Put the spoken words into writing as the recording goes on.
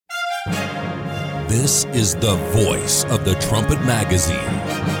This is the voice of the Trumpet Magazine.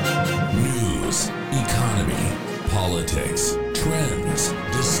 News, economy, politics, trends,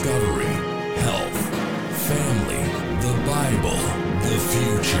 discovery, health, family, the Bible, the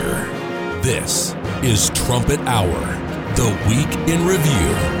future. This is Trumpet Hour, the week in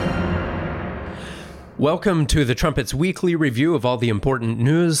review. Welcome to the Trumpet's weekly review of all the important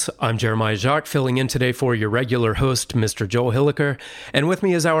news. I'm Jeremiah Jacques, filling in today for your regular host, Mr. Joel Hilliker. And with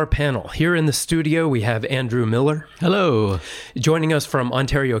me is our panel. Here in the studio, we have Andrew Miller. Hello. Joining us from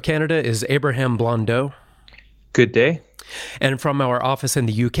Ontario, Canada, is Abraham Blondeau. Good day. And from our office in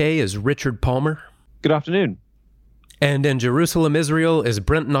the UK is Richard Palmer. Good afternoon. And in Jerusalem, Israel, is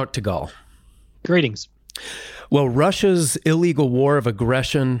Brent Noctegal. Greetings. Well, Russia's illegal war of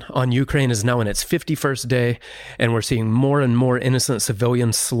aggression on Ukraine is now in its 51st day, and we're seeing more and more innocent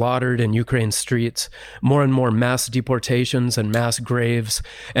civilians slaughtered in Ukraine's streets, more and more mass deportations and mass graves,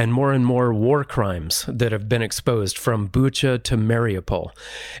 and more war crimes that have been exposed from Bucha to Mariupol.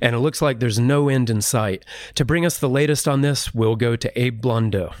 And it looks like there's no end in sight. To bring us the latest on this, we'll go to Abe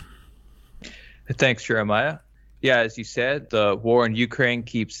Blondeau. Thanks, Jeremiah. Yeah, as you said, the war in Ukraine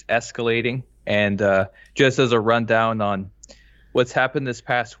keeps escalating. And just as a rundown on what's happened this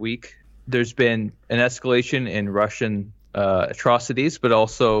past week, there's been an escalation in Russian atrocities, but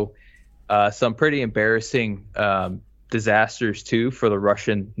also some pretty embarrassing disasters, too, for the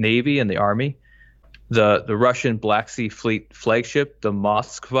Russian Navy and the Army. The Russian Black Sea Fleet flagship, the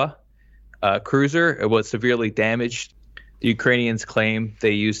Moskva cruiser, it was severely damaged. The Ukrainians claim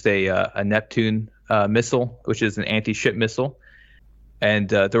they used a Neptune missile, which is an anti-ship missile. And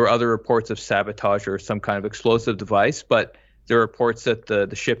there were other reports of sabotage or some kind of explosive device, but there are reports that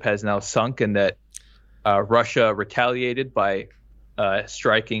the ship has now sunk and that Russia retaliated by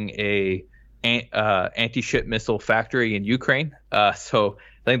striking a anti-ship missile factory in Ukraine. So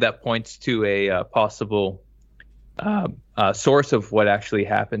I think that points to a possible source of what actually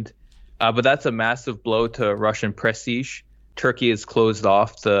happened. But that's a massive blow to Russian prestige. Turkey has closed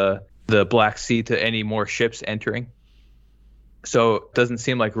off the Black Sea to any more ships entering. So it doesn't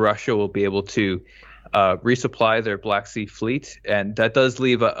seem like Russia will be able to resupply their Black Sea fleet. And that does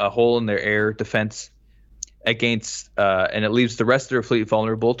leave a hole in their air defense against, and it leaves the rest of their fleet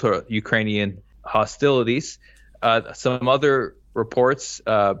vulnerable to Ukrainian hostilities. Some other reports,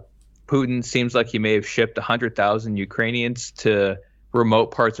 Putin seems like he may have shipped 100,000 Ukrainians to remote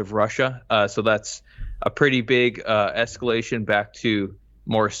parts of Russia. So that's a pretty big escalation back to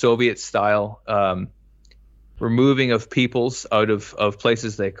more Soviet-style removing of peoples out of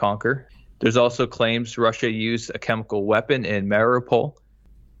places they conquer. There's also claims Russia used a chemical weapon in Mariupol.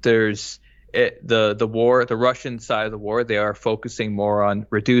 There's the Russian side of the war, they are focusing more on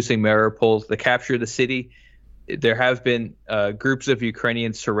reducing Mariupol, the capture of the city. There have been groups of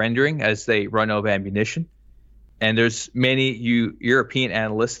Ukrainians surrendering as they run out of ammunition. And there's many European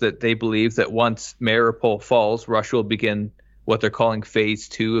analysts that they believe that once Mariupol falls, Russia will begin what they're calling phase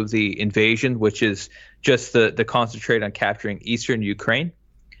 2 of the invasion, which is just the concentrate on capturing eastern Ukraine.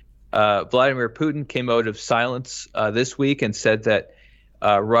 Vladimir Putin came out of silence this week and said that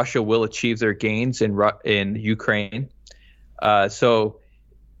Russia will achieve their gains in Ukraine. So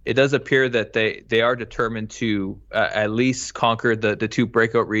it does appear that they are determined to at least conquer the two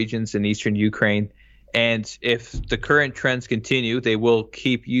breakout regions in eastern Ukraine. And if the current trends continue, they will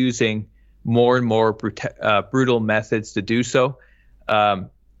keep using more and more brutal methods to do so.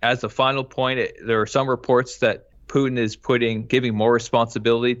 As a final point, there are some reports that Putin is giving more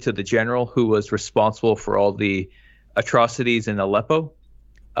responsibility to the general who was responsible for all the atrocities in Aleppo.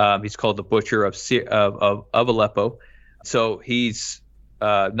 He's called the Butcher of Aleppo. So he's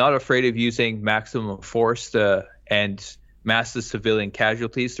not afraid of using maximum force and massive civilian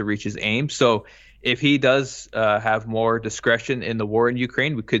casualties to reach his aim. So if he does have more discretion in the war in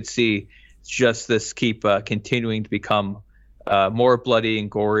Ukraine, we could see just this keep continuing to become more bloody and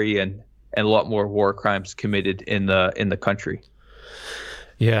gory and a lot more war crimes committed in the country.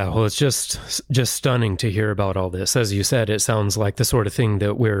 Yeah, well, it's just stunning to hear about all this. As you said, it sounds like the sort of thing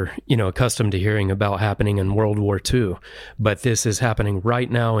that we're, accustomed to hearing about happening in World War II. But this is happening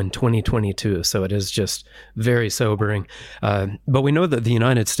right now in 2022, so it is just very sobering. But we know that the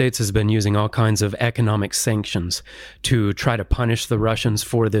United States has been using all kinds of economic sanctions to try to punish the Russians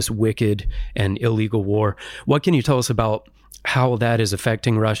for this wicked and illegal war. What can you tell us about how that is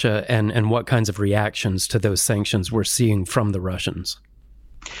affecting Russia and what kinds of reactions to those sanctions we're seeing from the Russians?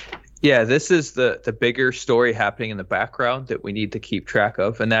 Yeah, this is the bigger story happening in the background that we need to keep track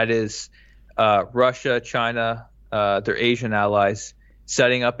of, and that is Russia, China, their Asian allies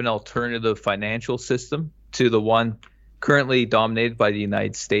setting up an alternative financial system to the one currently dominated by the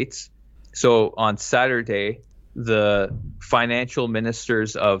United States. So on Saturday, the financial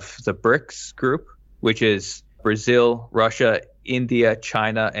ministers of the BRICS group, which is Brazil, Russia, India,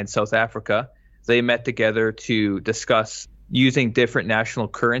 China, and South Africa, they met together to discuss using different national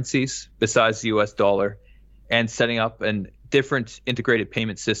currencies besides the US dollar and setting up a different integrated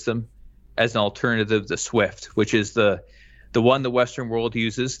payment system as an alternative to SWIFT, which is the one the Western world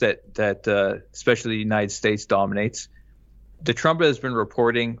uses that especially the United States dominates. The Trumpet has been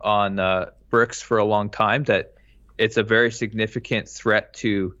reporting on BRICS for a long time that it's a very significant threat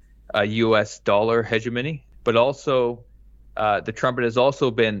to U.S. dollar hegemony, but also the Trumpet has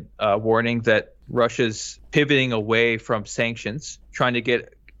also been warning that Russia's pivoting away from sanctions, trying to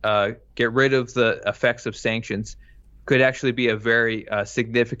get rid of the effects of sanctions, could actually be a very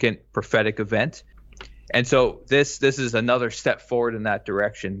significant prophetic event. And so this is another step forward in that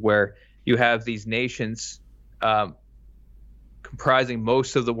direction, where you have these nations comprising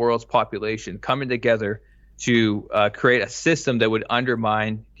most of the world's population coming together to create a system that would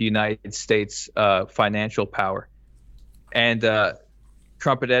undermine the United States' financial power. And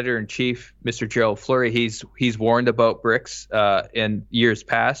Trumpet editor-in-chief, Mr. Gerald Fleury, he's warned about BRICS in years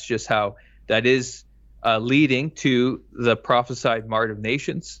past, just how that is leading to the prophesied mart of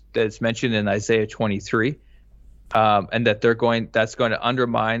nations that's mentioned in Isaiah 23, and that that's going to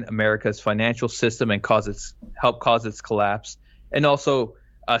undermine America's financial system and help cause its collapse, and also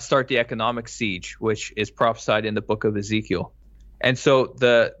start the economic siege, which is prophesied in the book of Ezekiel. And so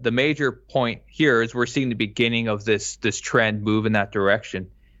the major point here is we're seeing the beginning of this trend move in that direction,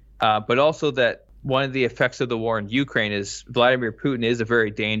 but also that one of the effects of the war in Ukraine is Vladimir Putin is a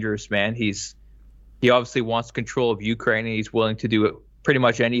very dangerous man. He obviously wants control of Ukraine, and he's willing to do pretty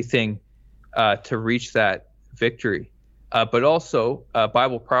much anything to reach that victory. But also,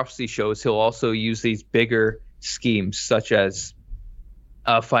 Bible prophecy shows he'll also use these bigger schemes, such as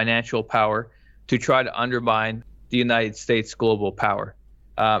financial power, to try to undermine the United States' global power.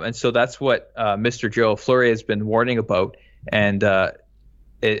 And so that's what Mr. Gerald Fleury has been warning about. And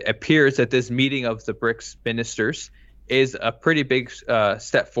it appears that this meeting of the BRICS ministers is a pretty big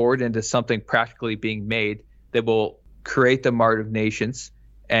step forward into something practically being made that will create the mart of nations.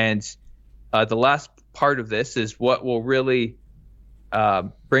 And the last part of this is what will really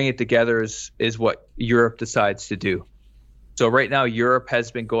bring it together is what Europe decides to do. So right now, Europe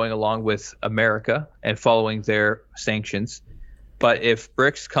has been going along with America and following their sanctions. But if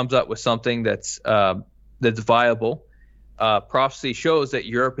BRICS comes up with something that's viable, prophecy shows that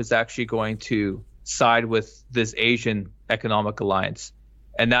Europe is actually going to side with this Asian economic alliance,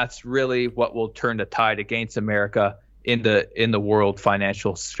 and that's really what will turn the tide against America in the world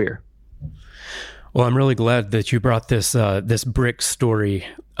financial sphere. Well, I'm really glad that you brought this BRICS story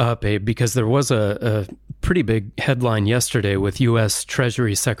up, Abe, because there was a pretty big headline yesterday with U.S.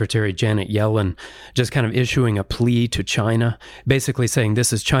 Treasury Secretary Janet Yellen just kind of issuing a plea to China, basically saying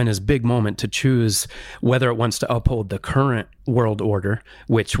this is China's big moment to choose whether it wants to uphold the current world order,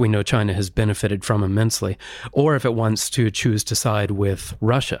 which we know China has benefited from immensely, or if it wants to choose to side with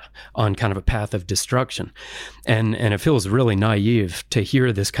Russia on kind of a path of destruction. And it feels really naive to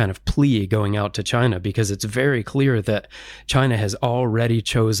hear this kind of plea going out to China, because it's very clear that China has already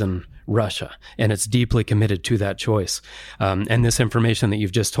chosen Russia, and it's deeply committed to that choice. And this information that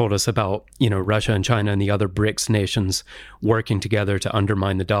you've just told us about, Russia and China and the other BRICS nations working together to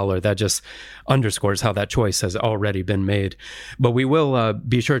undermine the dollar, that just underscores how that choice has already been made. But we will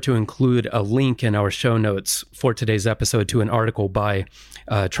be sure to include a link in our show notes for today's episode to an article by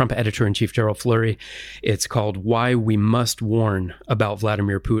Trump editor-in-chief Gerald Fleury. It's called "Why We Must Warn About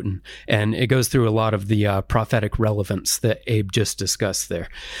Vladimir Putin," and it goes through a lot of the prophetic relevance that Abe just discussed there.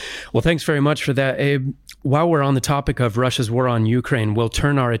 Well, thanks very much for that, Abe. While we're on the topic of Russia's war on Ukraine, we'll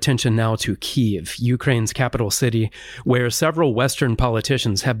turn our attention now to Kyiv, Ukraine's capital city, where several Western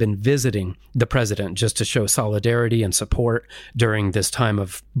politicians have been visiting the president just to show solidarity and support during this time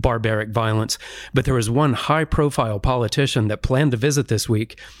of barbaric violence. But there was one high-profile politician that planned to visit this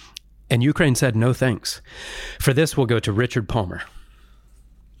week, and Ukraine said no thanks. For this, we'll go to Richard Palmer.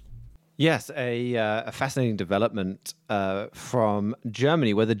 Yes, a fascinating development from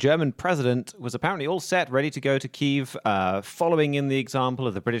Germany, where the German president was apparently all set, ready to go to Kyiv, following in the example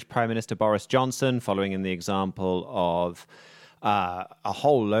of the British Prime Minister Boris Johnson, following in the example of a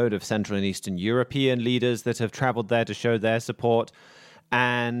whole load of Central and Eastern European leaders that have traveled there to show their support.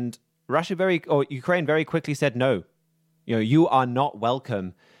 And Ukraine very quickly said no. You are not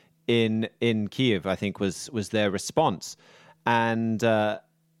welcome in Kyiv, I think was their response. And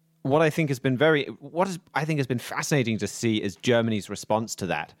what I think has been fascinating to see is Germany's response to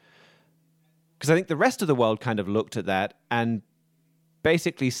that. Because I think the rest of the world kind of looked at that and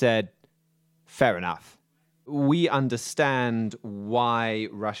basically said, fair enough. We understand why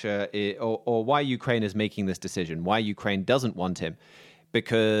Russia or why Ukraine is making this decision, why Ukraine doesn't want him,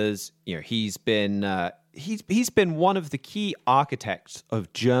 because he's been one of the key architects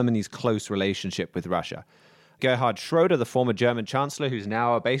of Germany's close relationship with Russia. Gerhard Schröder, the former German chancellor, who's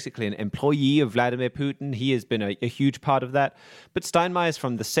now basically an employee of Vladimir Putin, he has been a huge part of that. But Steinmeier is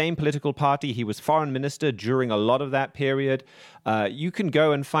from the same political party. He was foreign minister during a lot of that period. You can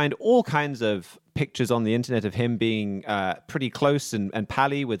go and find all kinds of pictures on the internet of him being pretty close and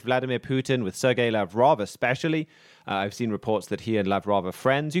pally with Vladimir Putin, with Sergei Lavrov especially. I've seen reports that he and Lavrov are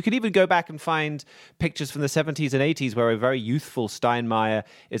friends. You could even go back and find pictures from the 70s and 80s where a very youthful Steinmeier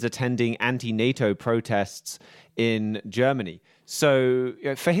is attending anti-NATO protests in Germany. So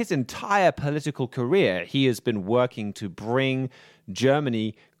for his entire political career, he has been working to bring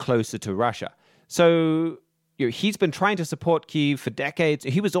Germany closer to Russia. So he's been trying to support Kyiv for decades.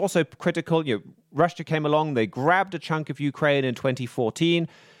 He was also critical. Russia came along, they grabbed a chunk of Ukraine in 2014.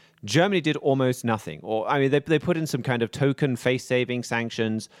 Germany did almost nothing. They put in some kind of token face-saving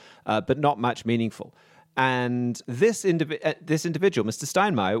sanctions, but not much meaningful. And this individual, Mr.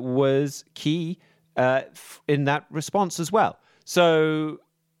 Steinmeier, was key in that response as well. So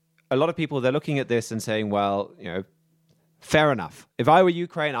a lot of people, they're looking at this and saying, well, fair enough. If I were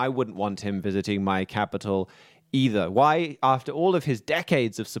Ukraine, I wouldn't want him visiting my capital either. Why, after all of his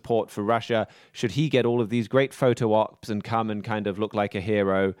decades of support for Russia, should he get all of these great photo ops and come and kind of look like a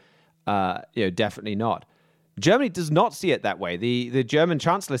hero? Definitely not. Germany does not see it that way. The German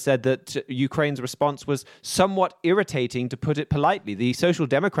chancellor said that Ukraine's response was somewhat irritating, to put it politely. The Social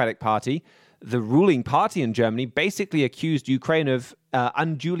Democratic Party, the ruling party in Germany, basically accused Ukraine of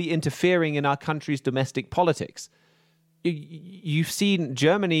unduly interfering in our country's domestic politics. You've seen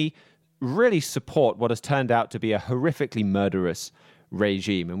Germany really support what has turned out to be a horrifically murderous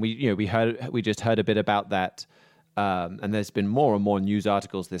regime, and we just heard a bit about that. And there's been more and more news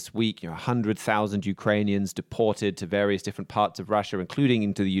articles this week. 100,000 Ukrainians deported to various different parts of Russia, including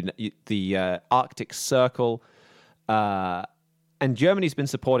into the Arctic Circle. And Germany's been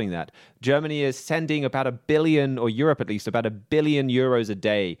supporting that. Germany is sending about $1 billion, or Europe at least, about €1 billion a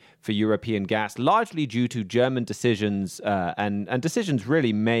day for European gas, largely due to German decisions and decisions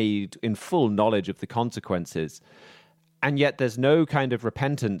really made in full knowledge of the consequences. And yet there's no kind of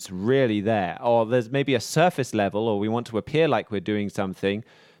repentance really there. Or there's maybe a surface level, or we want to appear like we're doing something.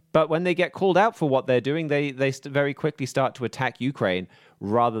 But when they get called out for what they're doing, they very quickly start to attack Ukraine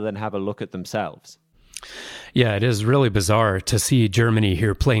rather than have a look at themselves. Yeah, it is really bizarre to see Germany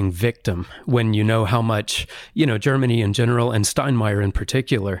here playing victim when you know how much, Germany in general and Steinmeier in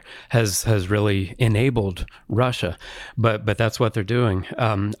particular has really enabled Russia. But that's what they're doing.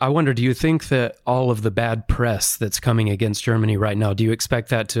 I wonder, do you think that all of the bad press that's coming against Germany right now, do you expect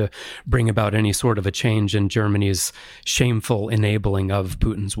that to bring about any sort of a change in Germany's shameful enabling of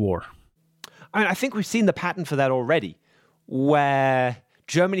Putin's war? I think we've seen the pattern for that already, where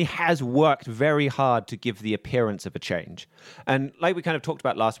Germany has worked very hard to give the appearance of a change. And like we kind of talked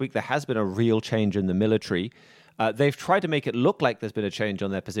about last week, there has been a real change in the military. They've tried to make it look like there's been a change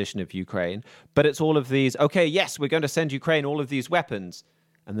on their position of Ukraine, but it's all of these, okay, yes, we're going to send Ukraine all of these weapons.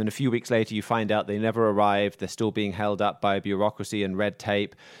 And then a few weeks later, you find out they never arrived. They're still being held up by bureaucracy and red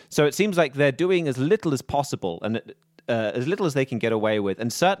tape. So it seems like they're doing as little as possible and as little as they can get away with.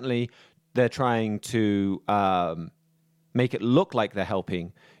 And certainly they're trying to make it look like they're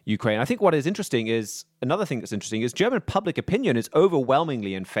helping Ukraine. I think another thing that's interesting is German public opinion is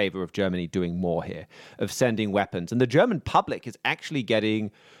overwhelmingly in favor of Germany doing more here, of sending weapons. And the German public is actually getting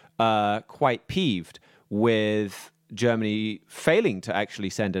quite peeved with Germany failing to actually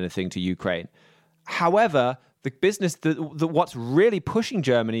send anything to Ukraine. However, what's really pushing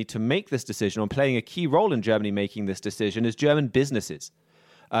Germany to make this decision, or playing a key role in Germany making this decision, is German businesses.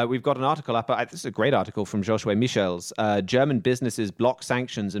 We've got an article up. This is a great article from Joshua Michels. German businesses block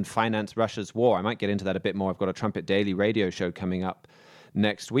sanctions and finance Russia's war. I might get into that a bit more. I've got a Trumpet Daily radio show coming up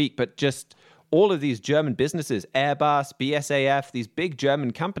next week. But just all of these German businesses, Airbus, BASF, these big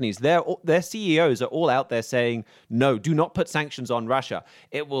German companies, their CEOs are all out there saying, no, do not put sanctions on Russia.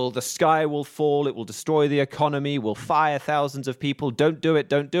 The sky will fall. It will destroy the economy. We'll fire thousands of people. Don't do it.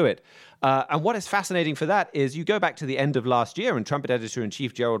 Don't do it. And what is fascinating for that is you go back to the end of last year, and Trumpet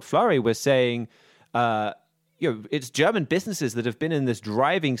Editor-in-Chief Gerald Fleury was saying, it's German businesses that have been in this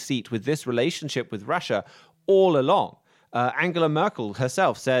driving seat with this relationship with Russia all along. Angela Merkel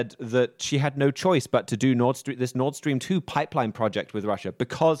herself said that she had no choice but to do this Nord Stream 2 pipeline project with Russia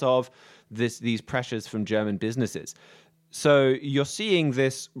because of these pressures from German businesses. So you're seeing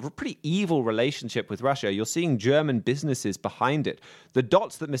this pretty evil relationship with Russia. You're seeing German businesses behind it. The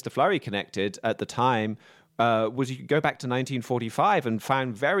dots that Mr. Fleury connected at the time was you could go back to 1945 and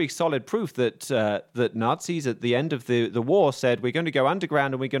found very solid proof that that Nazis at the end of the war said, we're going to go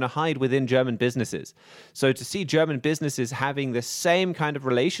underground and we're going to hide within German businesses. So to see German businesses having the same kind of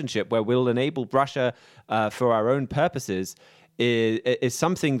relationship where we'll enable Russia for our own purposes is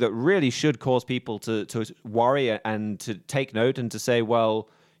something that really should cause people to worry and to take note and to say, well,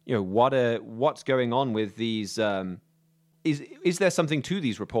 you know, what's going on with these? Is there something to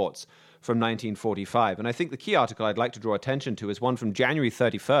these reports from 1945? And I think the key article I'd like to draw attention to is one from January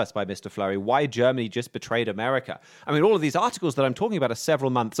 31st by Mr. Fleury, Why Germany Just Betrayed America. I mean, all of these articles that I'm talking about are several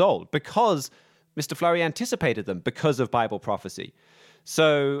months old because Mr. Fleury anticipated them because of Bible prophecy.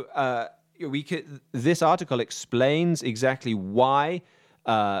 So this article explains exactly why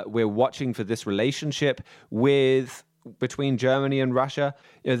we're watching for this relationship between Germany and Russia.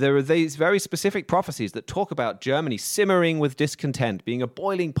 You know, there are these very specific prophecies that talk about Germany simmering with discontent, being a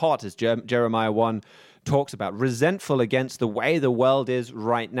boiling pot, as Jeremiah 1 talks about, resentful against the way the world is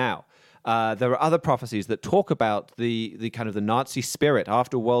right now. There are other prophecies that talk about the kind of the Nazi spirit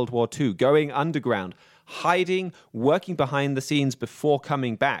after World War II, going underground, hiding, working behind the scenes before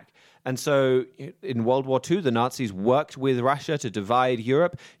coming back. And so in World War II, the Nazis worked with Russia to divide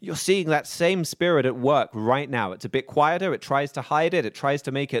Europe. You're seeing that same spirit at work right now. It's a bit quieter. It tries to hide it. It tries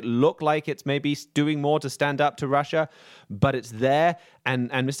to make it look like it's maybe doing more to stand up to Russia, but it's there.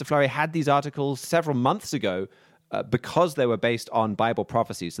 And Mr. Fleury had these articles several months ago because they were based on Bible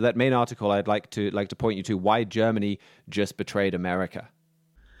prophecy. So that main article I'd like to point you to, Why Germany Just Betrayed America.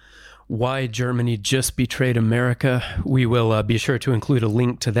 Why Germany Just Betrayed America. We will be sure to include a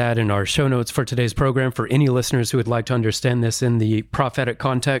link to that in our show notes for today's program for any listeners who would like to understand this in the prophetic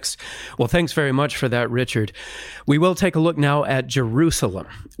context. Well, thanks very much for that, Richard. We will take a look now at Jerusalem,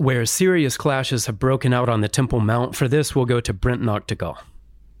 where serious clashes have broken out on the Temple Mount. For this, we'll go to Brent Noctegal.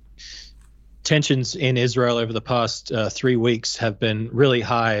 Tensions in Israel over the past 3 weeks have been really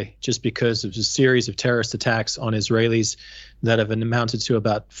high just because of a series of terrorist attacks on Israelis that have amounted to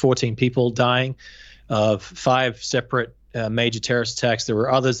about 14 people dying of 5 separate major terrorist attacks. There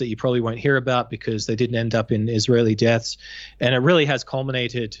were others that you probably won't hear about because they didn't end up in Israeli deaths. And it really has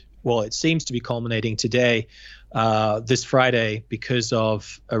culminated, well, it seems to be culminating today, this Friday, because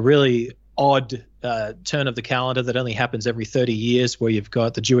of a really odd turn of the calendar that only happens every 30 years, where you've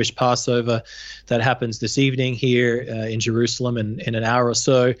got the Jewish Passover that happens this evening here in Jerusalem in an hour or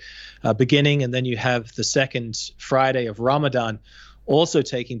so beginning, and then you have the second Friday of Ramadan also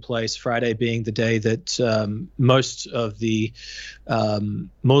taking place, Friday being the day that most of the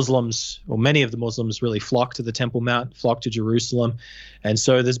Muslims, or many of the Muslims, really flock to the Temple Mount, flock to Jerusalem. And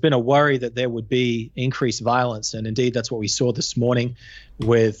so there's been a worry that there would be increased violence. And indeed, that's what we saw this morning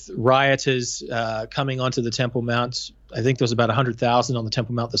with rioters coming onto the Temple Mount. I think there was about 100,000 on the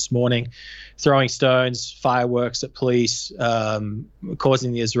Temple Mount this morning, throwing stones, fireworks at police,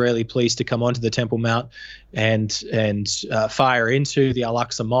 causing the Israeli police to come onto the Temple Mount and fire into the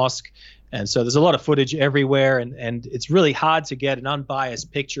Al-Aqsa Mosque. And so there's a lot of footage everywhere, and it's really hard to get an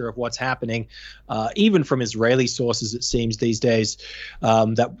unbiased picture of what's happening, even from Israeli sources, it seems these days,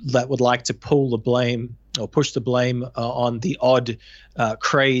 that would like to pull the blame or push the blame on the odd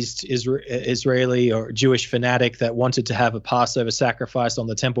crazed Israeli or Jewish fanatic that wanted to have a Passover sacrifice on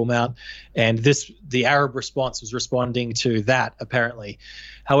the Temple Mount. And the Arab response was responding to that, apparently.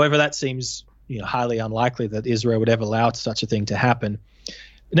 However, that seems highly unlikely that Israel would ever allow such a thing to happen.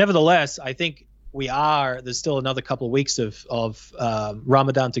 Nevertheless, I think there's still another couple of weeks of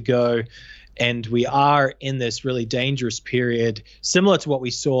Ramadan to go, and we are in this really dangerous period, similar to what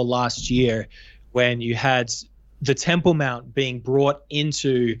we saw last year when you had the Temple Mount being brought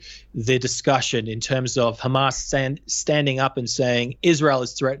into the discussion in terms of Hamas standing up and saying Israel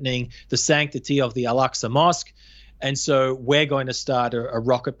is threatening the sanctity of the Al-Aqsa Mosque, and so we're going to start a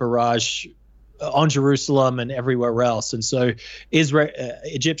rocket barrage on Jerusalem and everywhere else. And so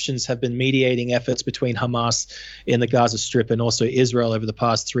Egyptians have been mediating efforts between Hamas in the Gaza Strip and also Israel over the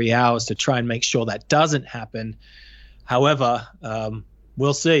past 3 hours to try and make sure that doesn't happen. However,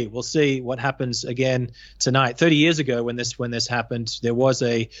 we'll see. We'll see what happens again tonight. 30 years ago, when this happened, there was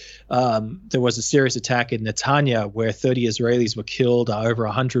a serious attack in Netanya where 30 Israelis were killed, over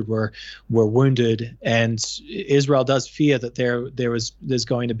 100 were wounded, and Israel does fear that there's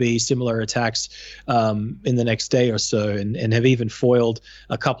going to be similar attacks in the next day or so, and have even foiled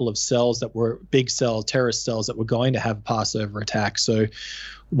a couple of cells that were terrorist cells that were going to have a Passover attack. So,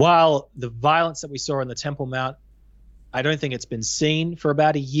 while the violence that we saw on the Temple Mount, I don't think it's been seen for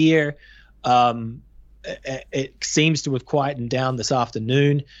about a year. It seems to have quietened down this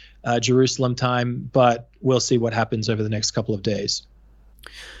afternoon, Jerusalem time, but we'll see what happens over the next couple of days.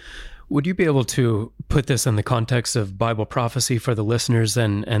 Would you be able to put this in the context of Bible prophecy for the listeners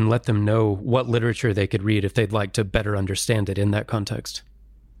and let them know what literature they could read if they'd like to better understand it in that context?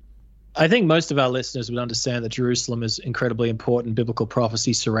 I think most of our listeners would understand that Jerusalem is incredibly important. Biblical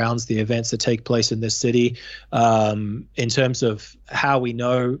prophecy surrounds the events that take place in this city. In terms of how we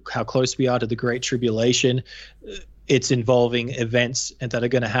know how close we are to the Great Tribulation, it's involving events that are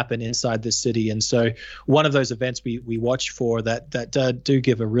going to happen inside this city. And so one of those events we watch for that do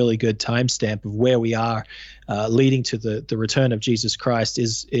give a really good timestamp of where we are leading to the return of Jesus Christ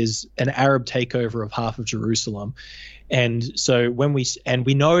is an Arab takeover of half of Jerusalem. And so when we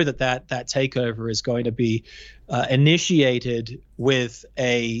know that takeover is going to be initiated with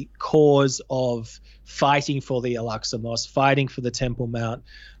a cause of fighting for the Al-Aqsa Mosque, fighting for the Temple Mount.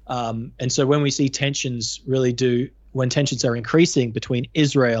 And so when we see when tensions are increasing between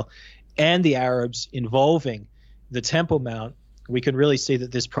Israel and the Arabs involving the Temple Mount, we can really see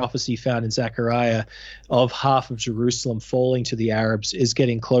that this prophecy found in Zechariah of half of Jerusalem falling to the Arabs is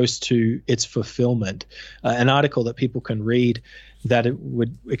getting close to its fulfillment. An article that people can read that it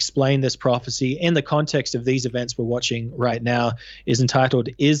would explain this prophecy in the context of these events we're watching right now is entitled,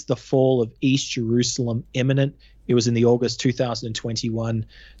 "Is the Fall of East Jerusalem Imminent?" It was in the August 2021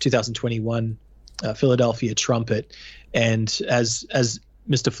 Philadelphia Trumpet. And as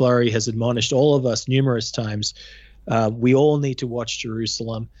Mr. Fleury has admonished all of us numerous times, we all need to watch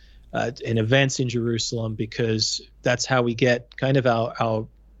Jerusalem and events in Jerusalem, because that's how we get kind of our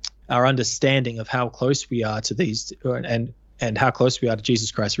understanding of how close we are to these and how close we are to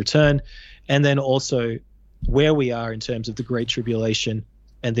Jesus Christ's return, and then also where we are in terms of the Great Tribulation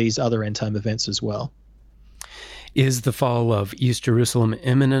and these other end time events as well. Is the Fall of East Jerusalem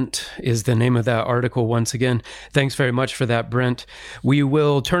Imminent is the name of that article once again. Thanks very much for that, Brent. We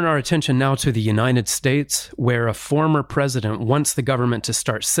will turn our attention now to the United States, where a former president wants the government to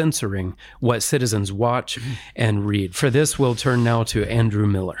start censoring what citizens watch and read. For this, we'll turn now to Andrew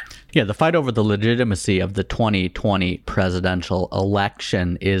Miller. Yeah, the fight over the legitimacy of the 2020 presidential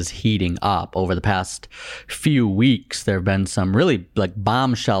election is heating up. Over the past few weeks, there have been some really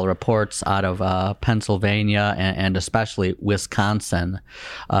bombshell reports out of Pennsylvania and especially Wisconsin,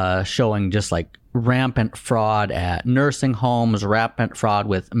 showing just rampant fraud at nursing homes, rampant fraud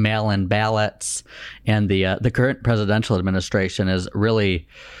with mail-in ballots, and the current presidential administration is really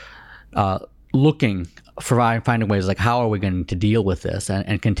looking for finding ways how are we going to deal with this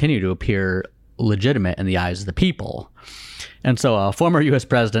and continue to appear legitimate in the eyes of the people. And so former U.S.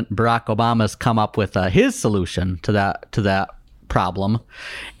 President Barack Obama has come up with his solution to that problem,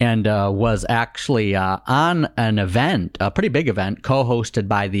 and was actually on an event, a pretty big event, co-hosted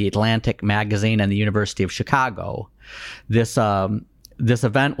by the Atlantic magazine and the University of Chicago. This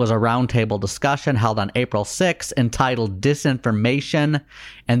event was a roundtable discussion held on April 6, entitled "Disinformation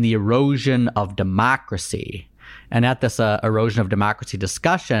and the Erosion of Democracy." And at this erosion of democracy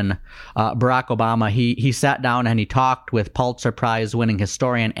discussion, Barack Obama, he sat down and he talked with Pulitzer Prize winning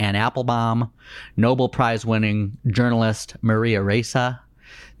historian Anne Applebaum, Nobel Prize winning journalist Maria Ressa,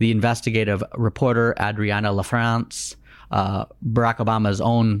 the investigative reporter Adriana LaFrance, Barack Obama's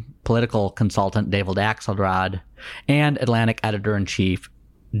own political consultant David Axelrod, and Atlantic editor-in-chief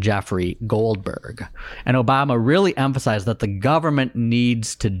Jeffrey Goldberg. And Obama really emphasized that the government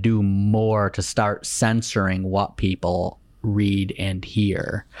needs to do more to start censoring what people read and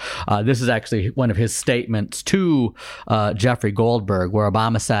hear. This is actually one of his statements to Jeffrey Goldberg, where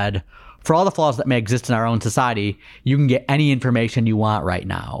Obama said, "For all the flaws that may exist in our own society, you can get any information you want right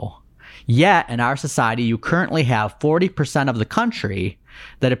now. Yet, in our society, you currently have 40% of the country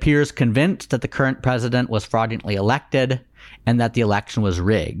that appears convinced that the current president was fraudulently elected and that the election was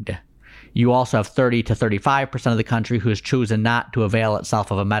rigged. You also have 30 to 35% of the country who has chosen not to avail itself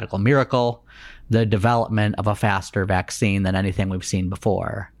of a medical miracle, the development of a faster vaccine than anything we've seen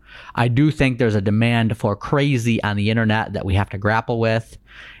before. I do think there's a demand for crazy on the internet that we have to grapple with.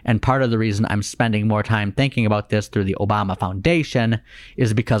 And part of the reason I'm spending more time thinking about this through the Obama Foundation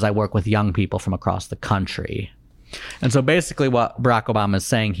is because I work with young people from across the country." And so basically what Barack Obama is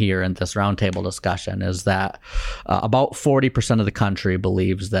saying here in this roundtable discussion is that about 40% of the country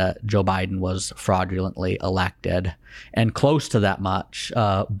believes that Joe Biden was fraudulently elected, and close to that much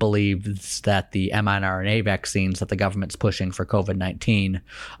believes that the mRNA vaccines that the government's pushing for COVID-19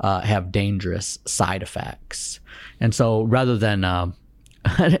 have dangerous side effects. And so rather than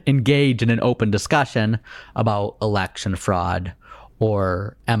engage in an open discussion about election fraud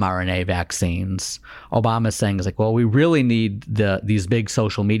or mRNA vaccines. Obama's saying is like, well, we really need these big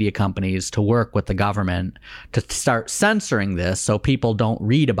social media companies to work with the government to start censoring this so people don't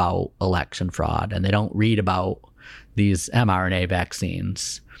read about election fraud and they don't read about these mRNA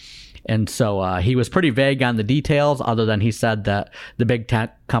vaccines. And so he was pretty vague on the details, other than he said that the big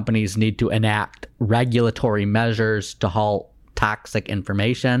tech companies need to enact regulatory measures to halt toxic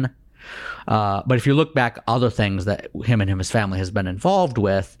information. But if you look back at other things that him and his family has been involved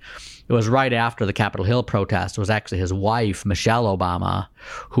with, it was right after the Capitol Hill protest. It was actually his wife, Michelle Obama,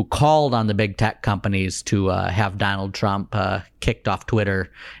 who called on the big tech companies to have Donald Trump kicked off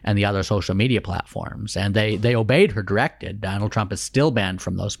Twitter and the other social media platforms. And they obeyed her directive. Donald Trump is still banned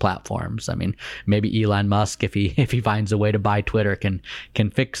from those platforms. I mean, maybe Elon Musk, if he finds a way to buy Twitter,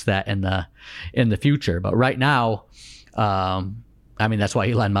 can fix that in the future. But right now, I mean, that's why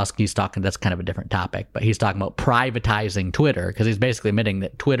Elon Musk, he's talking, that's kind of a different topic, but he's talking about privatizing Twitter, because he's basically admitting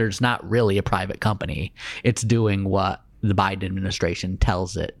that Twitter's not really a private company. It's doing what the Biden administration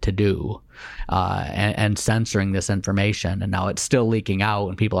tells it to do, and censoring this information. And now it's still leaking out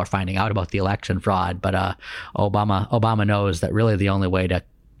and people are finding out about the election fraud. But Obama knows that really the only way to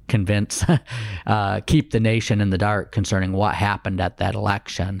keep the nation in the dark concerning what happened at that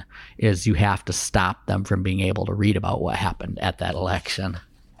election is you have to stop them from being able to read about what happened at that election.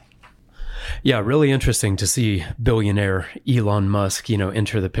 Yeah, really interesting to see billionaire Elon Musk,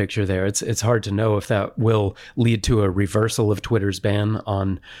 enter the picture there. It's hard to know if that will lead to a reversal of Twitter's ban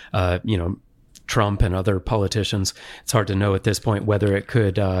on, Trump and other politicians. It's hard to know at this point whether it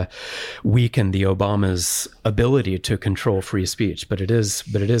could weaken the Obama's ability to control free speech, but it is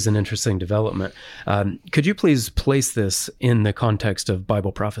an interesting development. Could you please place this in the context of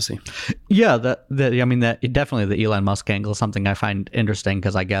Bible prophecy? Yeah, that definitely the Elon Musk angle is something I find interesting,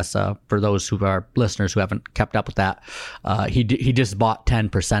 because I guess for those who are listeners who haven't kept up with that, he just bought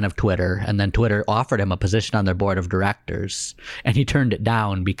 10% of Twitter, and then Twitter offered him a position on their board of directors, and he turned it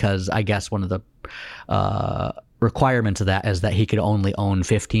down because I guess one of the requirements of that is that he could only own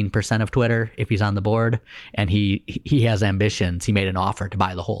 15% of Twitter if he's on the board, and he has ambitions. He made an offer to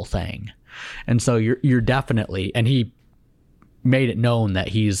buy the whole thing, and so you're definitely, and he made it known that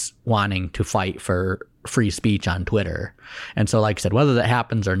he's wanting to fight for free speech on Twitter. And so, like I said, whether that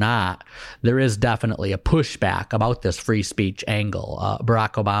happens or not, there is definitely a pushback about this free speech angle.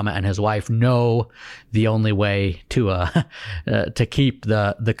 Barack Obama and his wife know the only way to keep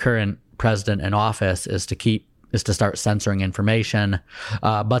the current president in office is to start censoring information.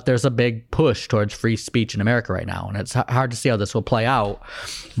 But there's a big push towards free speech in America right now, and it's hard to see how this will play out.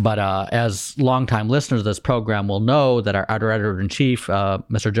 But as longtime listeners of this program will know that our editor-in-chief,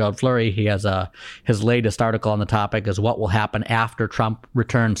 Mr. Gerald Flurry, he has his latest article on the topic is what will happen after Trump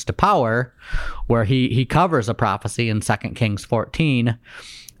returns to power, where he covers a prophecy in 2 Kings 14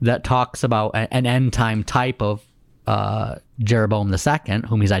 that talks about an end-time type of Jeroboam II,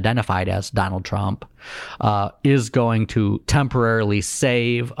 whom he's identified as Donald Trump, is going to temporarily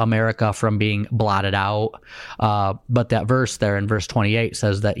save America from being blotted out. But that verse there in verse 28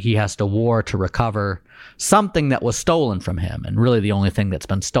 says that he has to war to recover something that was stolen from him. And really the only thing that's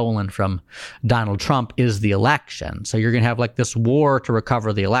been stolen from Donald Trump is the election. So you're going to have like this war to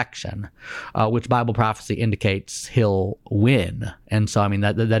recover the election, which Bible prophecy indicates he'll win. And so, I mean,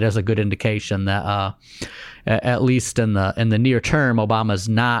 that is a good indication that at least in the near term, Obama's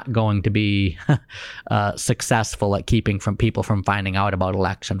not going to be successful at keeping people from finding out about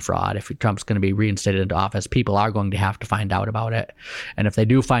election fraud. If Trump's going to be reinstated into office, people are going to have to find out about it. And if they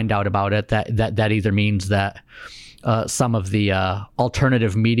do find out about it, that either means that some of the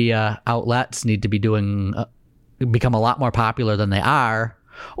alternative media outlets need to become a lot more popular than they are,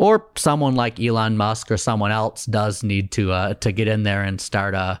 or someone like Elon Musk or someone else does need to get in there and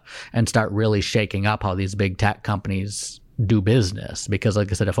start really shaking up how these big tech companies do business. Because,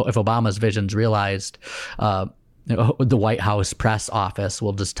 like I said, if Obama's vision's realized, the White House press office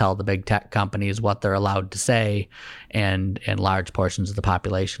will just tell the big tech companies what they're allowed to say, and large portions of the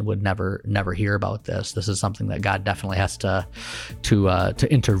population would never hear about this. This is something that God definitely has to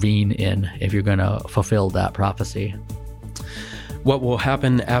intervene in if you're going to fulfill that prophecy. What will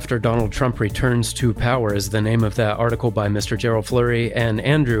happen after Donald Trump returns to power is the name of that article by Mr. Gerald Flurry, and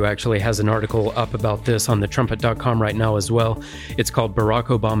Andrew actually has an article up about this on thetrumpet.com right now as well. It's called Barack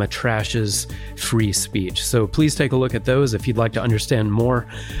Obama Trashes Free Speech. So please take a look at those if you'd like to understand more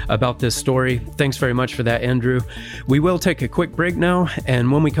about this story. Thanks very much for that, Andrew. We will take a quick break now,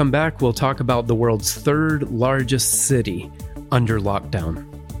 and when we come back, we'll talk about the world's third largest city under lockdown.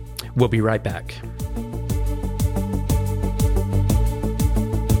 We'll be right back.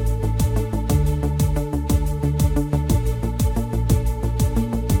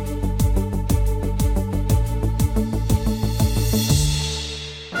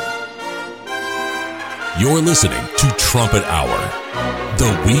 You're listening to Trumpet Hour,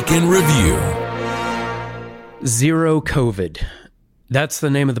 the Week in Review. Zero COVID. That's the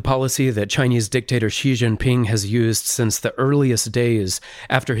name of the policy that Chinese dictator Xi Jinping has used since the earliest days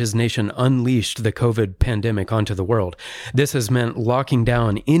after his nation unleashed the COVID pandemic onto the world. This has meant locking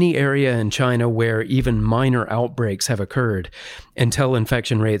down any area in China where even minor outbreaks have occurred until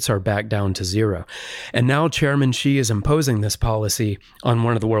infection rates are back down to zero. And now Chairman Xi is imposing this policy on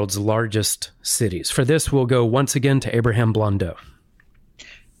one of the world's largest cities. For this, we'll go once again to Abraham Blondeau.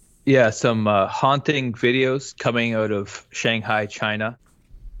 Yeah, some haunting videos coming out of Shanghai, China,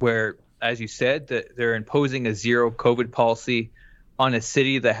 where, as you said, that they're imposing a zero COVID policy on a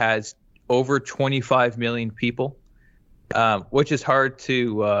city that has over 25 million people, which is hard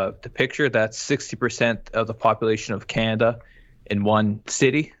to picture. That's 60% of the population of Canada in one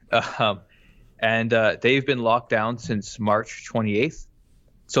city. And they've been locked down since March 28th.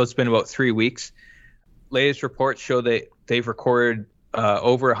 So it's been about 3 weeks. Latest reports show that they've recorded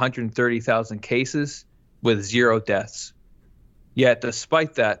over 130,000 cases with 0 deaths. Yet,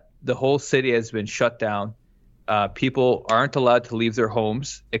 despite that, the whole city has been shut down. People aren't allowed to leave their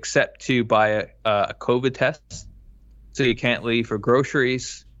homes except to buy a COVID test. So you can't leave for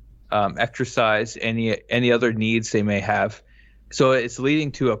groceries, exercise, any other needs they may have. So it's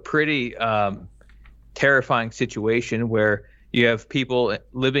leading to a pretty terrifying situation where you have people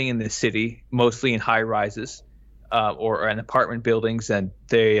living in the city, mostly in high rises, or in apartment buildings, and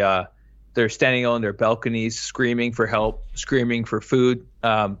they're standing on their balconies, screaming for help, screaming for food,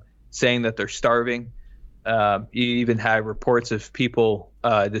 saying that they're starving. You even have reports of people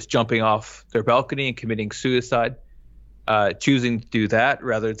just jumping off their balcony and committing suicide, choosing to do that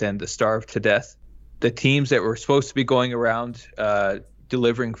rather than to starve to death. The teams that were supposed to be going around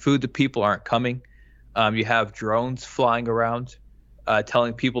delivering food to people aren't coming. You have drones flying around,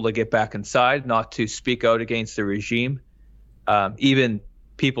 telling people to get back inside, not to speak out against the regime. Even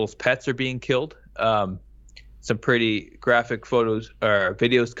people's pets are being killed. Some pretty graphic photos or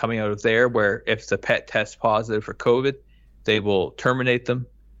videos coming out of there where if the pet tests positive for COVID, they will terminate them,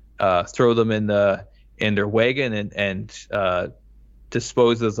 throw them in their wagon and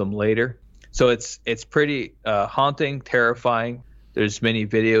dispose of them later. So it's pretty haunting, terrifying. There's many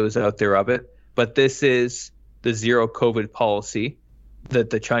videos out there of it, but this is the zero COVID policy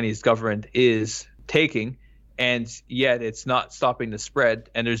that the Chinese government is taking, and yet it's not stopping the spread,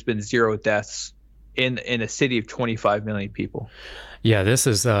 and there's been 0 deaths in a city of 25 million people. Yeah, this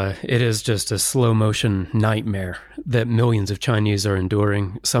is it is just a slow motion nightmare that millions of Chinese are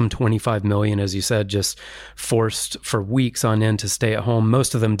enduring. Some 25 million, as you said, just forced for weeks on end to stay at home.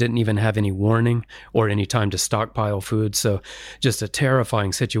 Most of them didn't even have any warning or any time to stockpile food. So just a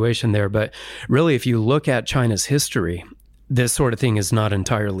terrifying situation there. But really, if you look at China's history, this sort of thing is not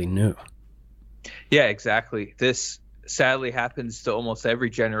entirely new. Yeah, exactly. This sadly happens to almost every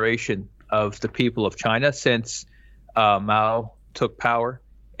generation of the people of China since Mao took power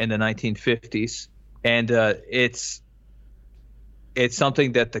in the 1950s. And it's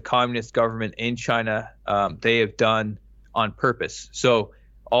something that the communist government in China, they have done on purpose. So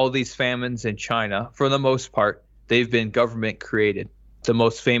all these famines in China, for the most part, they've been government created. The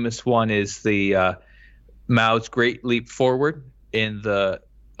most famous one is the Mao's Great Leap Forward in the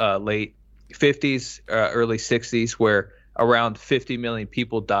late 50s, early 60s, where around 50 million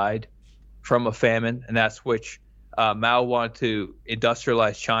people died from a famine, and that's which Mao wanted to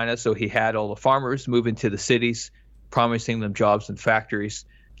industrialize China, so he had all the farmers move into the cities, promising them jobs in factories.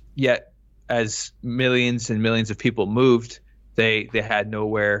 Yet, as millions and millions of people moved, they had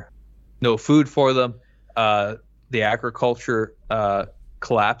no food for them. The agriculture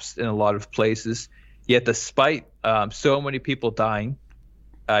collapsed in a lot of places. Yet, despite so many people dying,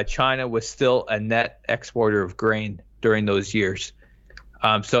 China was still a net exporter of grain during those years.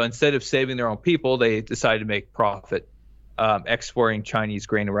 So instead of saving their own people, they decided to make profit exporting Chinese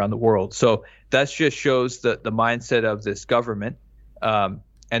grain around the world. So that just shows the mindset of this government, and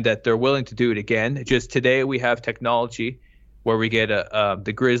that they're willing to do it again. Just today we have technology where we get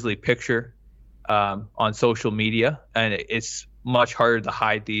the grisly picture on social media, and it's much harder to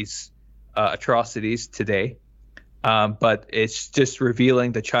hide these atrocities today. But it's just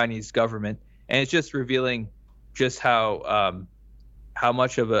revealing the Chinese government, and it's just revealing just how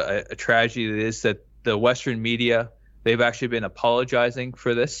much of a tragedy it is that the Western media, they've actually been apologizing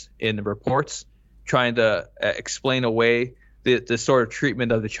for this in the reports, trying to explain away the sort of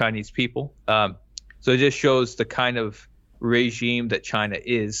treatment of the Chinese people. So it just shows the kind of regime that China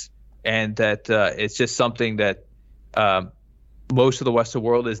is, and that it's just something that most of the Western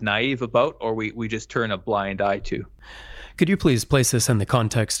world is naive about, or we just turn a blind eye to. Could you please place this in the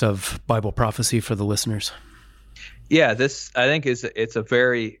context of Bible prophecy for the listeners? Yeah, this I think it's a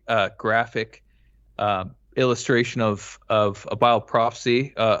very graphic illustration of a Bible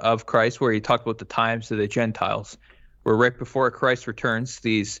prophecy of Christ, where he talked about the times of the Gentiles, where right before Christ returns,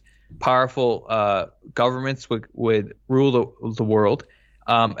 these powerful governments would rule the world,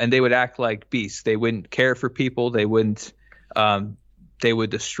 and they would act like beasts. They wouldn't care for people. They would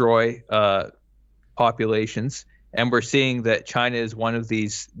destroy populations. And we're seeing that China is one of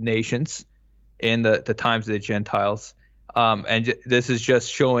these nations in the times of the Gentiles. And this is just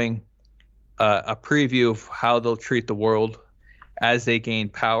showing a preview of how they'll treat the world as they gain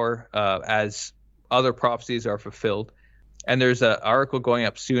power, as other prophecies are fulfilled. And there's an article going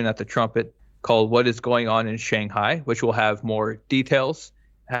up soon at the Trumpet called "What is Going On in Shanghai," which will have more details,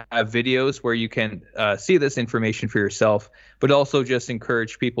 have videos where you can see this information for yourself, but also just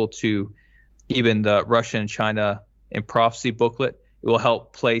encourage people to, even the Russia and China in Prophecy booklet, it will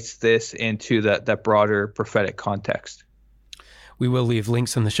help place this into that broader prophetic context. We will leave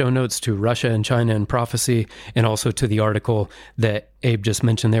links in the show notes to Russia and China and Prophecy, and also to the article that Abe just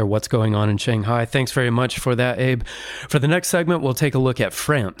mentioned there, What's Going On in Shanghai. Thanks very much for that, Abe. For the next segment, we'll take a look at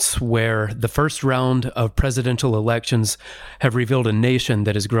France, where the first round of presidential elections have revealed a nation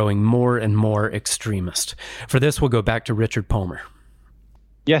that is growing more and more extremist. For this, we'll go back to Richard Palmer.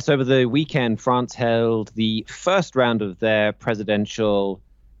 Yes, over the weekend, France held the first round of their presidential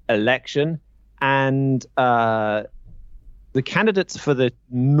election, and the candidates for the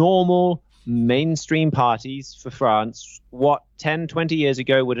normal mainstream parties for France, what 10, 20 years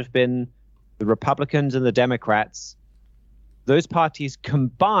ago would have been the Republicans and the Democrats, those parties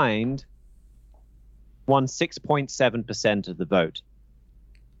combined won 6.7% of the vote.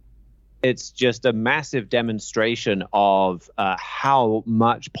 It's just a massive demonstration of how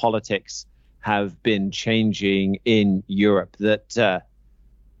much politics have been changing in Europe. That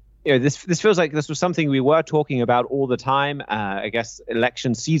this feels like this was something we were talking about all the time. I guess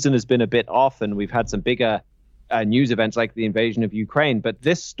election season has been a bit off, and we've had some bigger news events like the invasion of Ukraine. But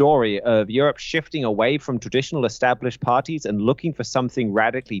this story of Europe shifting away from traditional established parties and looking for something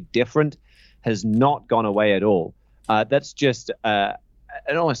radically different has not gone away at all. That's just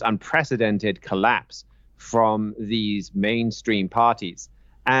an almost unprecedented collapse from these mainstream parties.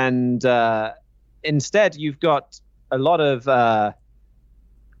 And instead, you've got a lot of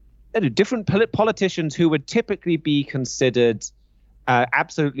different politicians who would typically be considered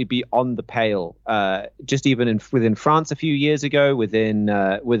absolutely beyond the pale, just even within France a few years ago,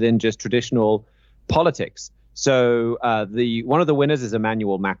 within just traditional politics. So one of the winners is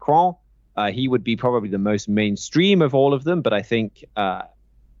Emmanuel Macron. He would be probably the most mainstream of all of them, but I think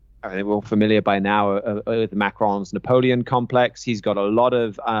we're all familiar by now with Macron's Napoleon complex. He's got a lot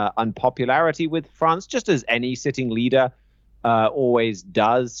of unpopularity with France, just as any sitting leader always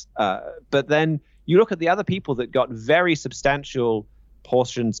does. But then you look at the other people that got very substantial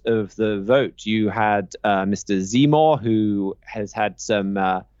portions of the vote. You had Mr. Zemmour, who has had some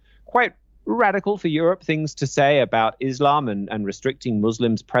quite radical for Europe things to say about Islam and restricting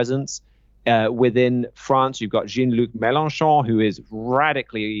Muslims' presence within France. You've got Jean-Luc Mélenchon, who is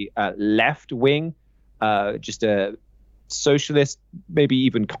radically left-wing, just a socialist, maybe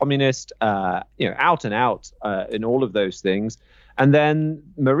even communist, out and out in all of those things. And then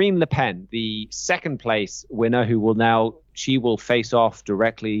Marine Le Pen, the second place winner, who will face off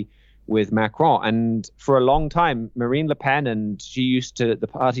directly with Macron. And for a long time, Marine Le Pen, and the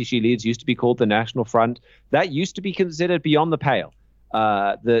party she leads used to be called the National Front. That used to be considered beyond the pale,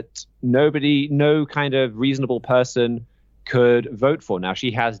 that no kind of reasonable person could vote for. Now,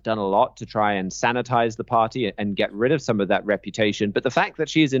 she has done a lot to try and sanitize the party and get rid of some of that reputation. But the fact that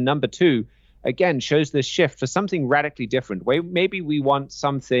she is in number two, again, shows this shift for something radically different. Maybe we want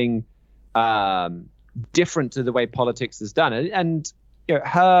something different to the way politics is done. And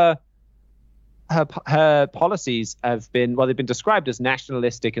her policies have been, they've been described as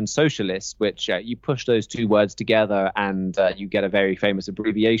nationalistic and socialist, which you push those two words together and you get a very famous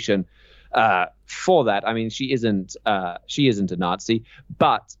abbreviation for that. I mean, she isn't a Nazi,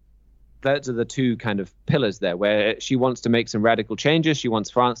 but those are the two kind of pillars there, where she wants to make some radical changes. She wants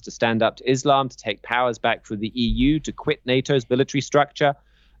France to stand up to Islam, to take powers back for the EU, to quit NATO's military structure.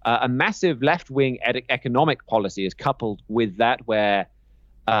 A massive left-wing economic policy is coupled with that, where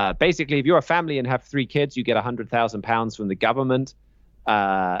basically, if you're a family and have 3 kids, you get £100,000 from the government,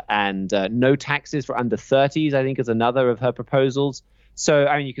 and no taxes for under 30s, I think, is another of her proposals. So,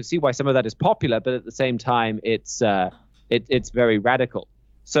 I mean, you can see why some of that is popular, but at the same time, it's very radical.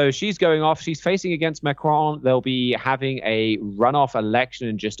 So she's going off. She's facing against Macron. They'll be having a runoff election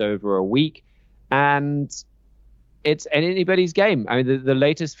in just over a week. And it's anybody's game. I mean, the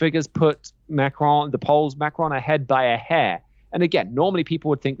latest figures put Macron ahead by a hair. And again, normally people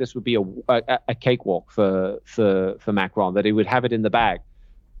would think this would be a cakewalk for Macron, that he would have it in the bag.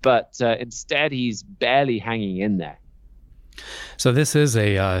 But instead, he's barely hanging in there. So this is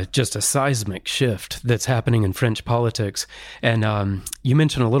just a seismic shift that's happening in French politics. And you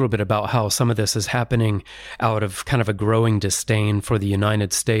mentioned a little bit about how some of this is happening out of kind of a growing disdain for the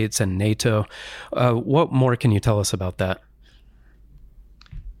United States and NATO. What more can you tell us about that?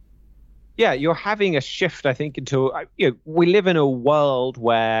 Yeah, you're having a shift, I think, into we live in a world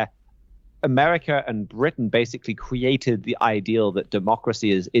where America and Britain basically created the ideal that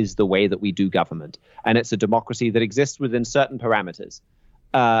democracy is the way that we do government. And it's a democracy that exists within certain parameters.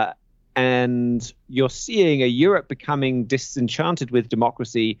 And you're seeing a Europe becoming disenchanted with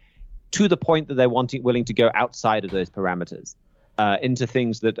democracy to the point that they're willing to go outside of those parameters into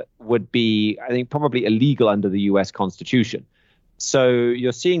things that would be, I think, probably illegal under the US Constitution. So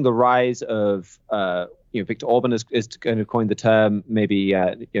you're seeing the rise of Viktor Orban is going to coin the term maybe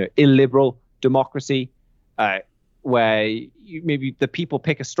illiberal democracy, where maybe the people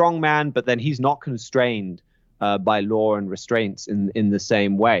pick a strong man, but then he's not constrained by law and restraints in the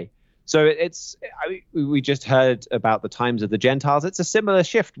same way. So we just heard about the times of the Gentiles. It's a similar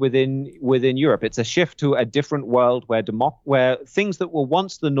shift within Europe. It's a shift to a different world where things that were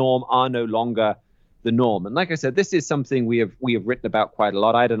once the norm are no longer the norm. And like I said, this is something we have written about quite a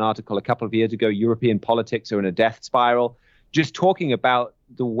lot. I had an article a couple of years ago, European politics are in a death spiral, just talking about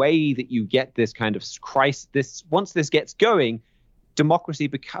the way that you get this kind of crisis. Once this gets going,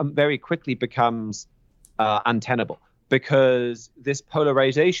 democracy very quickly becomes untenable, because this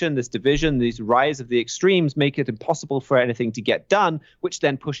polarization, this division, this rise of the extremes make it impossible for anything to get done, which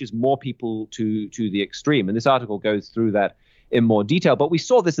then pushes more people to the extreme. And this article goes through that in more detail. But we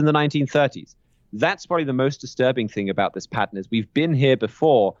saw this in the 1930s. That's probably the most disturbing thing about this pattern, is we've been here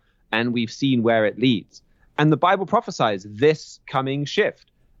before and we've seen where it leads. And the Bible prophesies this coming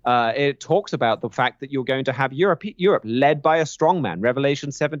shift. It talks about the fact that you're going to have Europe led by a strong man.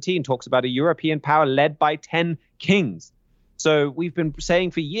 Revelation 17 talks about a European power led by 10 kings. So we've been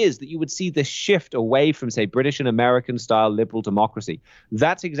saying for years that you would see this shift away from, say, British and American style liberal democracy.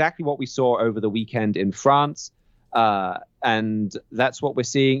 That's exactly what we saw over the weekend in France. And that's what we're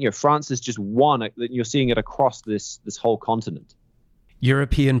seeing. France is just one. You're seeing it across this whole continent.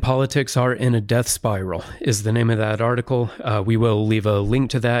 European politics are in a death spiral is the name of that article. We will leave a link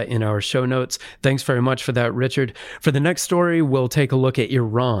to that in our show notes. Thanks very much for that, Richard. For the next story, we'll take a look at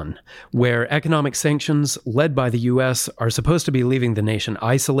Iran, where economic sanctions led by the U.S. are supposed to be leaving the nation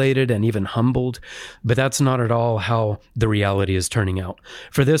isolated and even humbled, but that's not at all how the reality is turning out.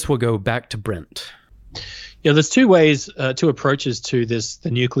 For this, we'll go back to Brent. Yeah, there's two approaches to the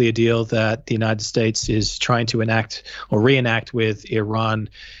nuclear deal that the United States is trying to enact or reenact with Iran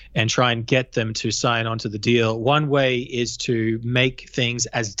and try and get them to sign onto the deal. One way is to make things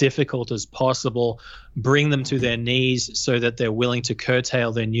as difficult as possible, bring them to their knees so that they're willing to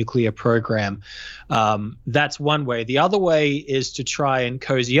curtail their nuclear program. That's one way. The other way is to try and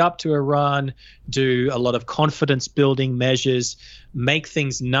cozy up to Iran, do a lot of confidence building measures, make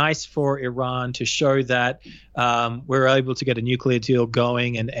things nice for Iran to show that we're able to get a nuclear deal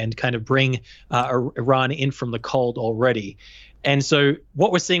going and kind of bring Iran in from the cold already. And so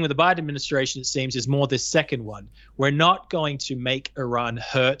what we're seeing with the Biden administration, it seems, is more this second one. We're not going to make Iran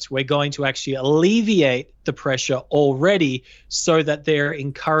hurt. We're going to actually alleviate the pressure already so that they're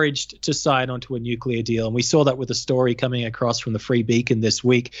encouraged to sign onto a nuclear deal. And we saw that with a story coming across from the Free Beacon this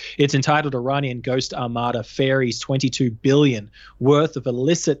week. It's entitled Iranian Ghost Armada Ferries $22 billion worth of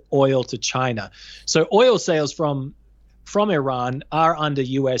illicit oil to China. So oil sales from Iran are under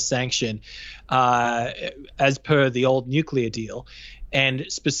U.S. sanction as per the old nuclear deal. And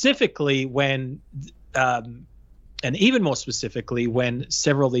specifically when and even more specifically, when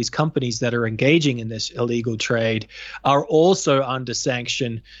several of these companies that are engaging in this illegal trade are also under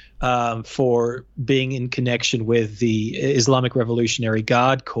sanction for being in connection with the Islamic Revolutionary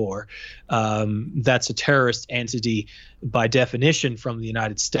Guard Corps. That's a terrorist entity by definition from the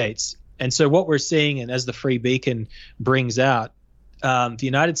United States. And so what we're seeing, and as the Free Beacon brings out, the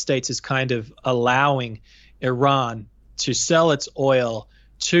United States is kind of allowing Iran to sell its oil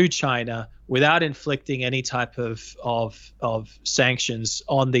to China without inflicting any type of sanctions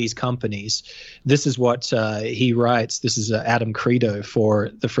on these companies. This is what he writes. This is Adam Credo for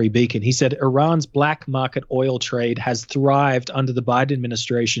the Free Beacon. He said, Iran's black market oil trade has thrived under the Biden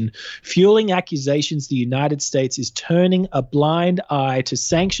administration, fueling accusations the United States is turning a blind eye to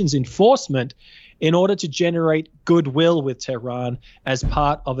sanctions enforcement in order to generate goodwill with Tehran as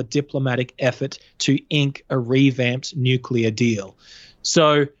part of a diplomatic effort to ink a revamped nuclear deal.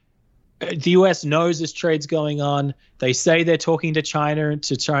 So the U.S. knows this trade's going on. They say they're talking to China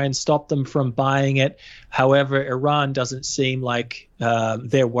to try and stop them from buying it. However, Iran doesn't seem like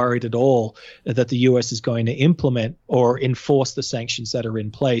they're worried at all that the U.S. is going to implement or enforce the sanctions that are in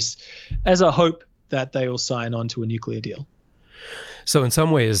place, as a hope that they will sign on to a nuclear deal. So in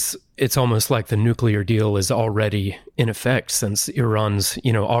some ways, it's almost like the nuclear deal is already in effect, since Iran's,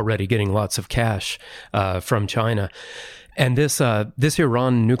 already getting lots of cash from China. And this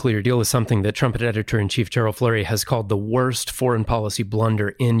Iran nuclear deal is something that Trumpet Editor-in-Chief Gerald Flurry has called the worst foreign policy blunder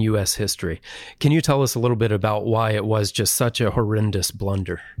in U.S. history. Can you tell us a little bit about why it was just such a horrendous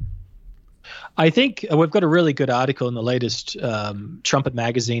blunder? I think we've got a really good article in the latest Trumpet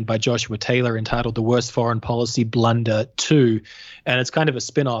magazine by Joshua Taylor entitled The Worst Foreign Policy Blunder 2. And it's kind of a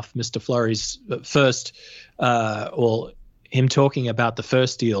spin-off, Mr. Flurry's first, him talking about the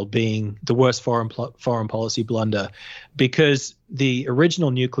first deal being the worst foreign policy blunder, because the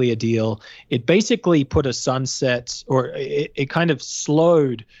original nuclear deal, it basically put a sunset, or it kind of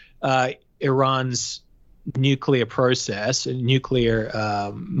slowed Iran's nuclear process,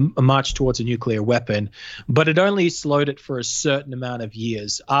 a march towards a nuclear weapon, but it only slowed it for a certain amount of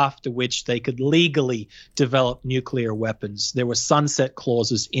years, after which they could legally develop nuclear weapons. There were sunset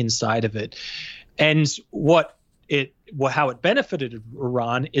clauses inside of it. And how it benefited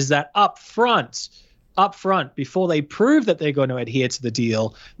Iran is that up front, before they prove that they're going to adhere to the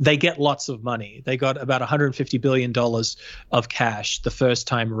deal, they get lots of money. They got about $150 billion of cash the first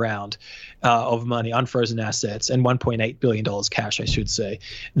time around, of money, unfrozen assets, and $1.8 billion cash, I should say.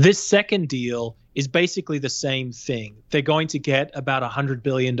 This second deal is basically the same thing. They're going to get about $100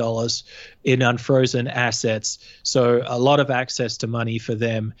 billion in unfrozen assets, so a lot of access to money for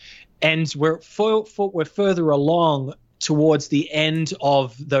them. And we're further along towards the end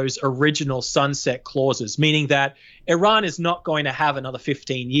of those original sunset clauses, meaning that Iran is not going to have another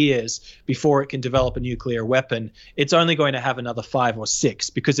 15 years before it can develop a nuclear weapon. It's only going to have another 5 or 6,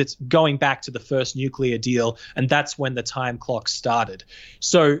 because it's going back to the first nuclear deal, and that's when the time clock started.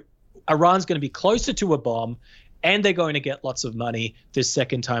 So Iran's going to be closer to a bomb, and they're going to get lots of money this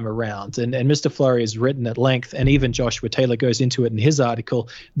second time around. And Mr. Flurry has written at length, and even Joshua Taylor goes into it in his article,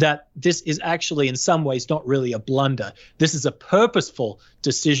 that this is actually in some ways not really a blunder. This is a purposeful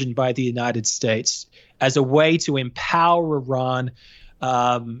decision by the United States as a way to empower Iran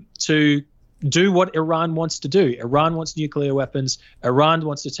to do what Iran wants to do. Iran wants nuclear weapons. Iran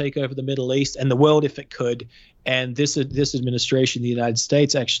wants to take over the Middle East and the world if it could. And this administration, the United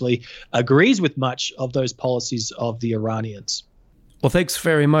States, actually agrees with much of those policies of the Iranians. Well, thanks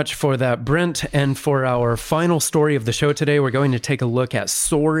very much for that, Brent. And for our final story of the show today, we're going to take a look at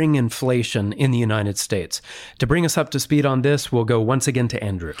soaring inflation in the United States. To bring us up to speed on this, we'll go once again to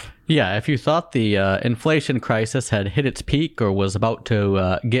Andrew. Yeah, if you thought the inflation crisis had hit its peak or was about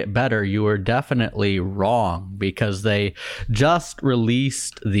to get better, you were definitely wrong, because they just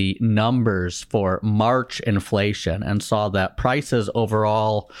released the numbers for March inflation and saw that prices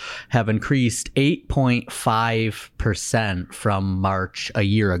overall have increased 8.5% from March a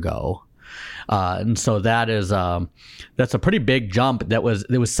year ago. And so that's a pretty big jump. It was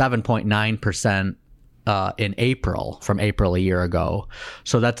 7.9% in April, from April a year ago.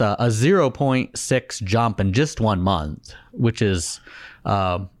 So that's a 0.6 jump in just 1 month, which is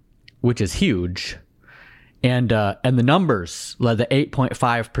huge. And the numbers, like the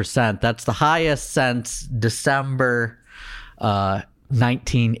 8.5%, that's the highest since December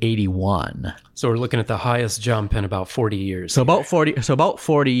 1981. So we're looking at the highest jump in about 40 years. So about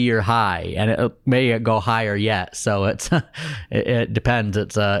 40-year high, and it may go higher yet. So it depends.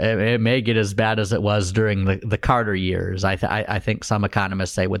 It may get as bad as it was during the Carter years. I think some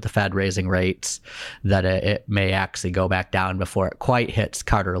economists say with the Fed raising rates that it may actually go back down before it quite hits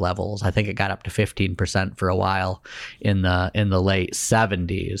Carter levels. I think it got up to 15% for a while in the late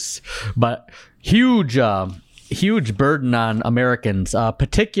 70s. But huge burden on Americans,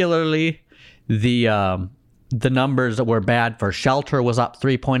 particularly the numbers that were bad for shelter was up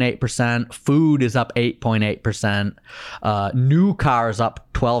 3.8%. Food is up 8.8%. New cars up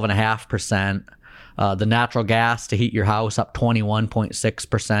 12.5%. The natural gas to heat your house up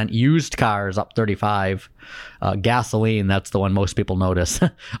 21.6%. Used cars up 35%. Gasoline, that's the one most people notice,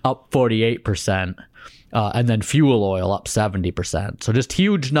 up 48%. And then fuel oil up 70%. So just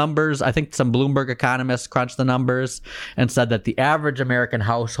huge numbers. I think some Bloomberg economists crunched the numbers and said that the average American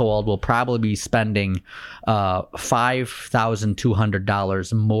household will probably be spending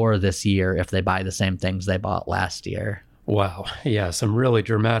 $5,200 more this year if they buy the same things they bought last year. Wow. Yeah, some really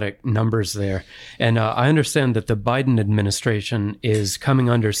dramatic numbers there. And I understand that the Biden administration is coming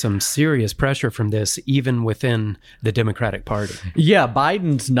under some serious pressure from this, even within the Democratic Party. Yeah,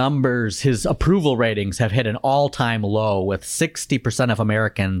 Biden's numbers, his approval ratings have hit an all-time low, with 60% of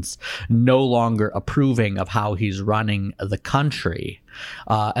Americans no longer approving of how he's running the country.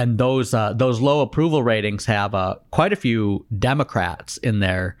 And those low approval ratings have quite a few Democrats in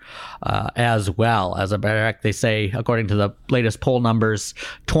there as well. As a matter of fact, they say, according to the latest poll numbers,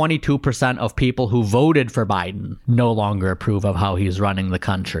 22% of people who voted for Biden no longer approve of how he's running the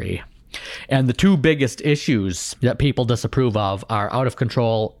country. And the two biggest issues that people disapprove of are out of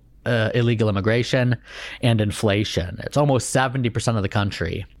control illegal immigration and inflation. It's almost 70% of the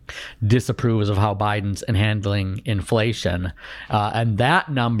country disapproves of how Biden's handling inflation, and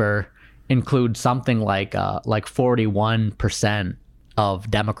that number includes something like 41%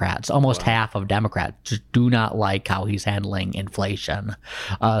 of Democrats. Almost half of Democrats just do not like how he's handling inflation.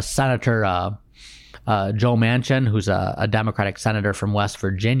 Senator Joe Manchin, who's a Democratic senator from West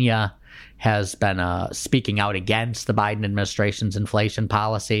Virginia, has been speaking out against the Biden administration's inflation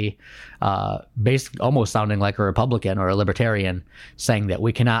policy, basically almost sounding like a Republican or a libertarian, saying that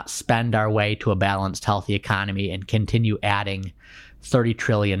we cannot spend our way to a balanced, healthy economy and continue adding $30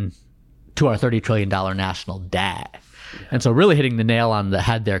 trillion to our $30 trillion national debt. And so really hitting the nail on the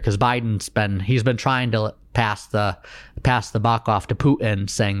head there, because he's been trying to pass the buck off to Putin,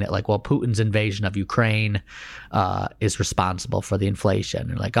 saying that, like, well, Putin's invasion of Ukraine is responsible for the inflation.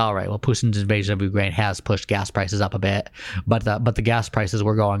 And like, all right, well, Putin's invasion of Ukraine has pushed gas prices up a bit, but the gas prices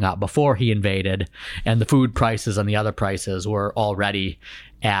were going up before he invaded, and the food prices and the other prices were already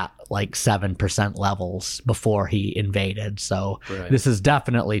at like 7% levels before he invaded. So This is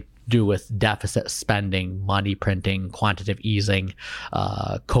definitely do with deficit spending, money printing, quantitative easing,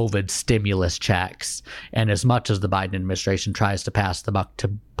 COVID stimulus checks. And as much as the Biden administration tries to pass the buck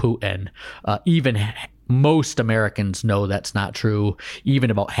to Putin, even most Americans know that's not true.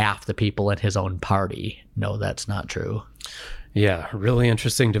 Even about half the people in his own party know that's not true. Yeah, really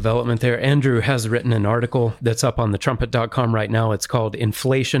interesting development there. Andrew has written an article that's up on thetrumpet.com right now. It's called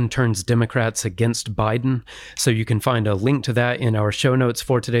Inflation Turns Democrats Against Biden. So you can find a link to that in our show notes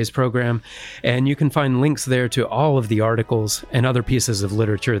for today's program. And you can find links there to all of the articles and other pieces of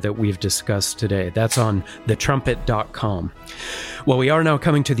literature that we've discussed today. That's on thetrumpet.com. Well, we are now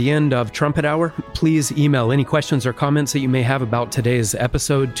coming to the end of Trumpet Hour. Please email any questions or comments that you may have about today's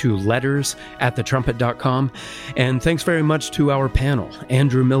episode to letters@thetrumpet.com. And thanks very much to our panel,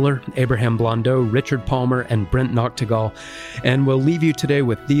 Andrew Miller, Abraham Blondeau, Richard Palmer, and Brent Noctegal. And we'll leave you today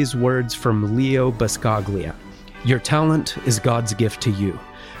with these words from Leo Buscaglia. Your talent is God's gift to you.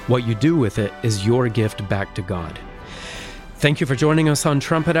 What you do with it is your gift back to God. Thank you for joining us on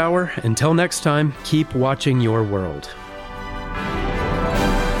Trumpet Hour. Until next time, keep watching your world.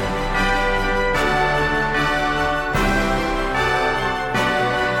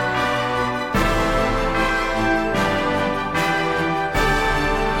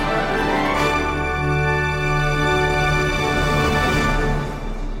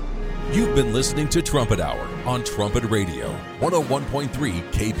 You've been listening to Trumpet Hour on Trumpet Radio, 101.3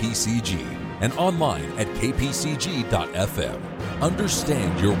 KPCG, and online at kpcg.fm.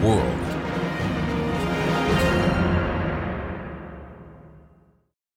 Understand your world.